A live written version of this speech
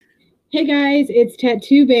Hey guys, it's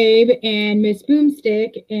Tattoo Babe and Miss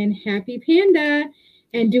Boomstick and Happy Panda.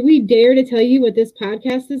 And do we dare to tell you what this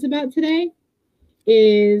podcast is about today?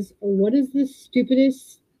 Is what is the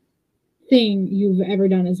stupidest thing you've ever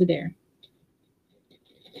done as a dare?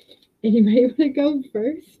 Anybody want to go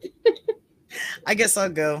first? I guess I'll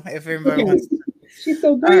go if everybody Okay. wants. She's so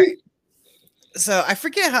All brave. right. So I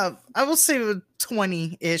forget how I will say it was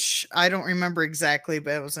 20-ish. I don't remember exactly,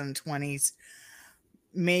 but it was in 20s.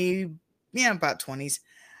 Maybe about 20s.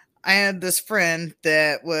 I had this friend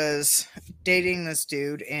that was dating this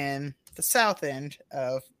dude in the south end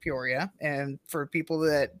of Peoria. And for people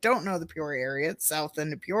that don't know the Peoria area, south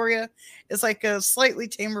end of Peoria is like a slightly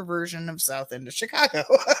tamer version of south end of Chicago.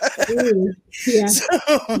 Ooh, yeah. So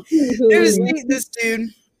Ooh, it was yeah. this dude,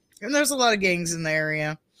 and there's a lot of gangs in the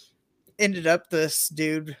area. Ended up this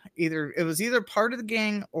dude either part of the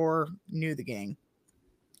gang or knew the gang,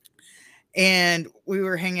 and we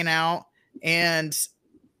were hanging out, and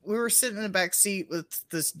we were sitting in the back seat with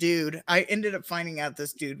this dude. I ended up finding out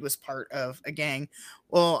this dude was part of a gang.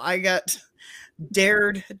 Well, I got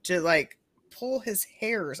dared to like pull his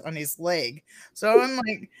hairs on his leg, so I'm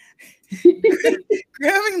like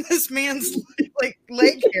grabbing this man's like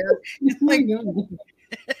leg hair, Oh my like god.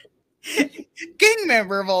 gang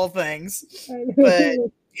member of all things. But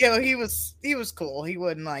he was cool. He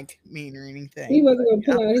wasn't like mean or anything. He wasn't gonna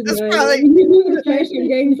pull out his That's knife. probably He was flashing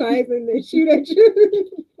gang signs and then shoot at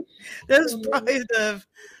you. that's probably the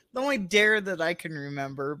only dare that I can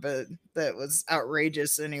remember, but that was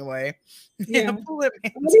outrageous anyway. Yeah. Pull him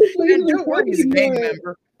in. Honestly, he And was don't worry, he's a probably gang more-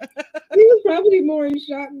 member. He was probably more in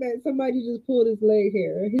shock that somebody just pulled his leg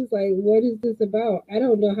hair. He's like, "What is this about? I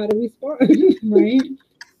don't know how to respond." Right?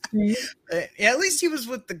 Right. But, yeah, at least he was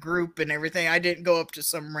with the group and everything. I didn't go up to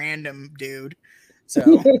some random dude. So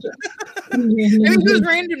I mean, he was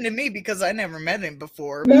random to me because I never met him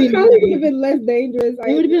before. That mean, probably right. would have been less dangerous.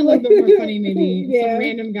 It would have been a little bit more funny, maybe. Yeah. Some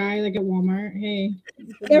random guy like at Walmart. Hey.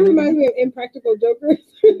 That reminds me of Impractical Jokers.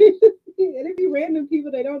 And it'd be random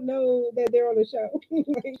people that don't know that they're on the show.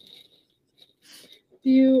 Like,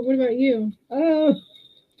 What about you?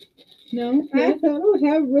 No? I don't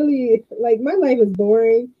have really, like, my life is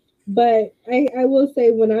boring, but I will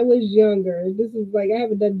say when I was younger, this is like, I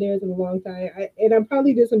haven't done dares in a long time. And I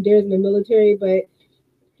probably did some dares in the military, but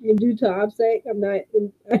due to OPSEC, I'm not,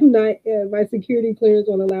 my security clearance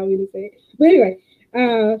won't allow me to say it. But anyway,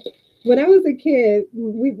 when I was a kid,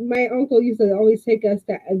 my uncle used to always take us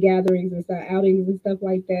to gatherings and stuff, outings and stuff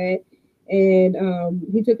like that. And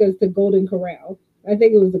he took us to Golden Corral. I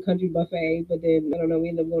think it was a country buffet, but then I don't know, we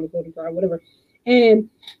ended up going to Golden Corral, whatever. And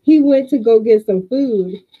he went to go get some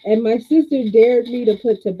food, and my sister dared me to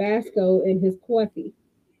put Tabasco in his coffee.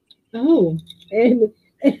 Oh. And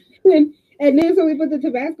then so we put the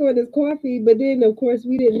Tabasco in his coffee, but then of course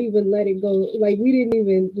we didn't even let it go. Like we didn't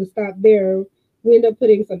even just stop there. We ended up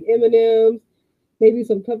putting some M&Ms, maybe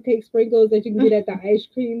some cupcake sprinkles that you can get at the ice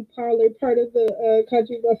cream parlor part of the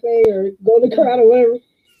country buffet or Golden Corral or whatever.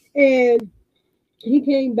 And he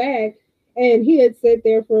came back and he had sat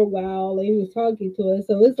there for a while and he was talking to us.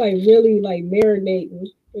 So it's like really like marinating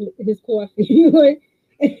in his coffee. Like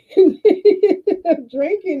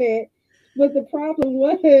drinking it. But the problem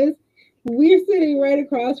was we're sitting right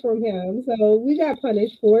across from him. So we got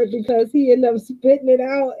punished for it because he ended up spitting it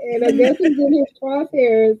out and I guess it's in his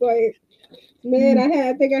crosshairs. Like, man,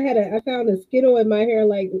 I found a Skittle in my hair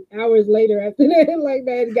like hours later after that. Like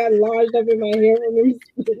that got lodged up in my hair from him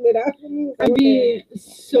spitting it out. I'd be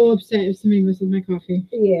so upset if somebody messes with my coffee.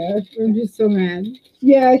 Yeah. I'm just so mad.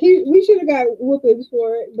 Yeah, we should have got whoopings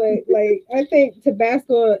for it, but like I think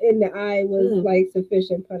Tabasco in the eye was like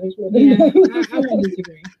sufficient punishment. Yeah, I won't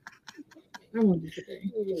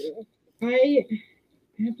disagree. Yeah. I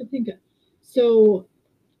have to think. So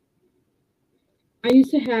we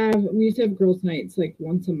used to have girls' nights like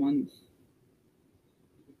once a month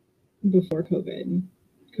before COVID.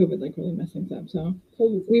 COVID like really messed things up. So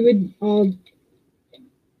we would all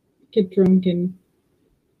get drunk and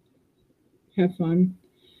have fun.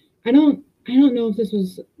 I don't know if this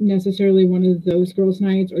was necessarily one of those girls'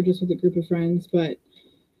 nights or just with a group of friends, but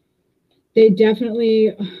they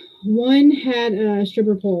definitely one had a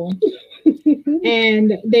stripper pole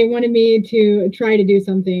and they wanted me to try to do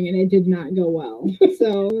something and it did not go well.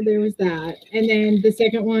 So there was that. And then the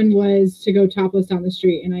second one was to go topless down the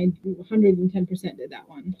street and I 110% did that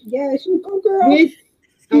one. Yes, you go, girl. With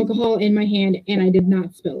alcohol in my hand and I did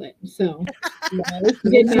not spill it. So Nice. I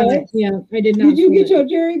did not. Yeah, I did not. Did you spill get it. your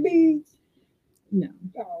Jerry beads? No.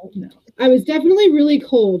 Oh. No. I was definitely really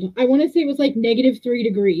cold. I want to say it was like -3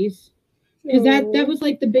 degrees. Because that was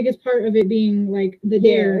like the biggest part of it being like the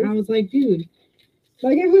dare. And I was like, dude,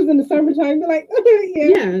 Like if it was in the summertime, be like, yeah.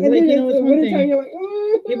 Yeah, And like, then you know, it's it's the one wintertime, thing. you're like,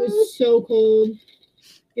 It was so cold.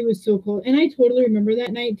 It was so cold. And I totally remember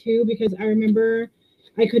that night too, because I remember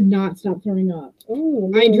I could not stop throwing up. oh,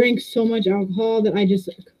 no. I drank so much alcohol that I just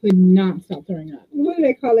could not stop throwing up. What do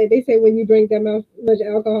they call it? They say when you drink that much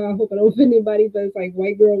alcohol, I hope I don't offend anybody, but it's like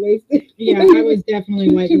white girl wasted. Yeah, I was definitely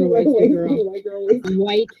white girl wasted, girl. White girl wasted.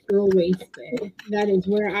 White girl wasted. That is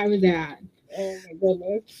where I was at. Oh my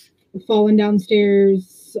goodness. Falling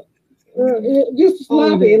downstairs. Just All of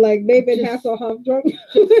sloppy, it. like David Just- Hasselhoff drunk.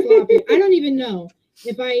 Just sloppy. I don't even know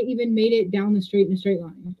if I even made it down the street in a straight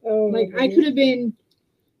line. Oh, my Like I goodness. could have been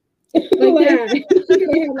like that. She could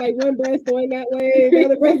have had like one breast going that way, the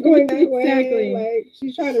other breast going that way. Exactly. Like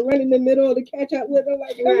she's trying to run in the middle to catch up with them.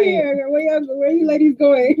 Like, come Right. here, where you ladies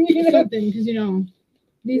going? You know? Something, because you know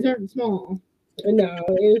these aren't small. No,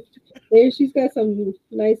 there she's got some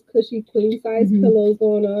nice cushy queen size Mhm. pillows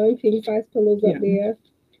going on, king size pillows Yeah. up there.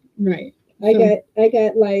 Right. I So-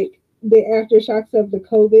 got like the aftershocks of the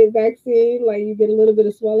COVID vaccine. Like you get a little bit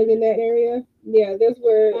of swelling in that area. Yeah, that's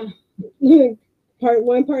where part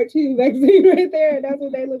 1, part 2 vaccine right there. That's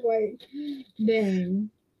what they look like. Dang.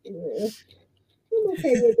 Yeah. I'm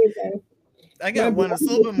okay with it though. I got one that's a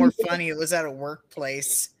little bit more funny. It was at a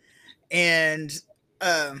workplace, and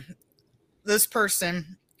this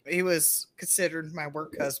person, he was considered my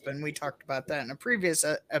work husband. We talked about that in a previous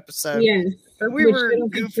episode. Yes. But we Which were I don't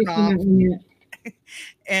think goofing we've seen off, that one yet.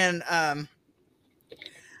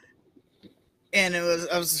 and it was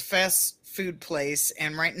a fast food place,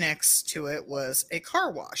 and right next to it was a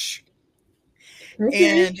car wash.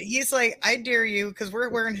 Okay. And he's like, I dare you, because we're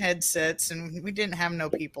wearing headsets and we didn't have no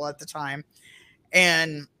people at the time.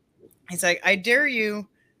 And he's like, I dare you,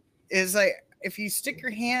 is like, if you stick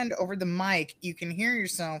your hand over the mic, you can hear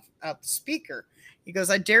yourself out the speaker. He goes,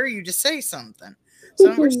 I dare you to say something.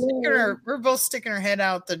 So we're both sticking our head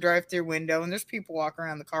out the drive-through window, and there's people walking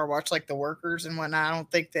around the car wash, like the workers and whatnot. I don't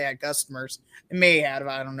think they had customers. They may have,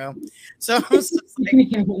 I don't know. So I was just like,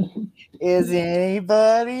 is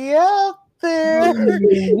anybody out there?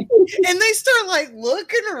 And they start like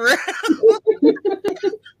looking around.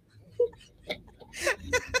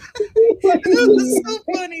 It was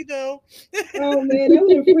so funny though. Oh man, that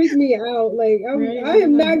would have freaked me out. Like Right. I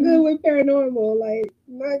am not good with paranormal. Like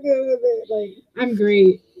not good with it. Like I'm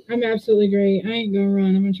great. I'm absolutely great. I ain't gonna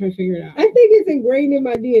run. I'm gonna try to figure it out. I think it's ingrained in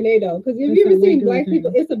my DNA though. Because if It's you a ever white seen girl black thing.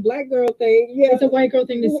 people, it's a black girl thing. Yeah, It's a white girl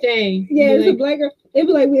thing to stay. yeah, Be it's a like, black girl. It'd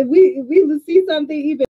be like if we see something even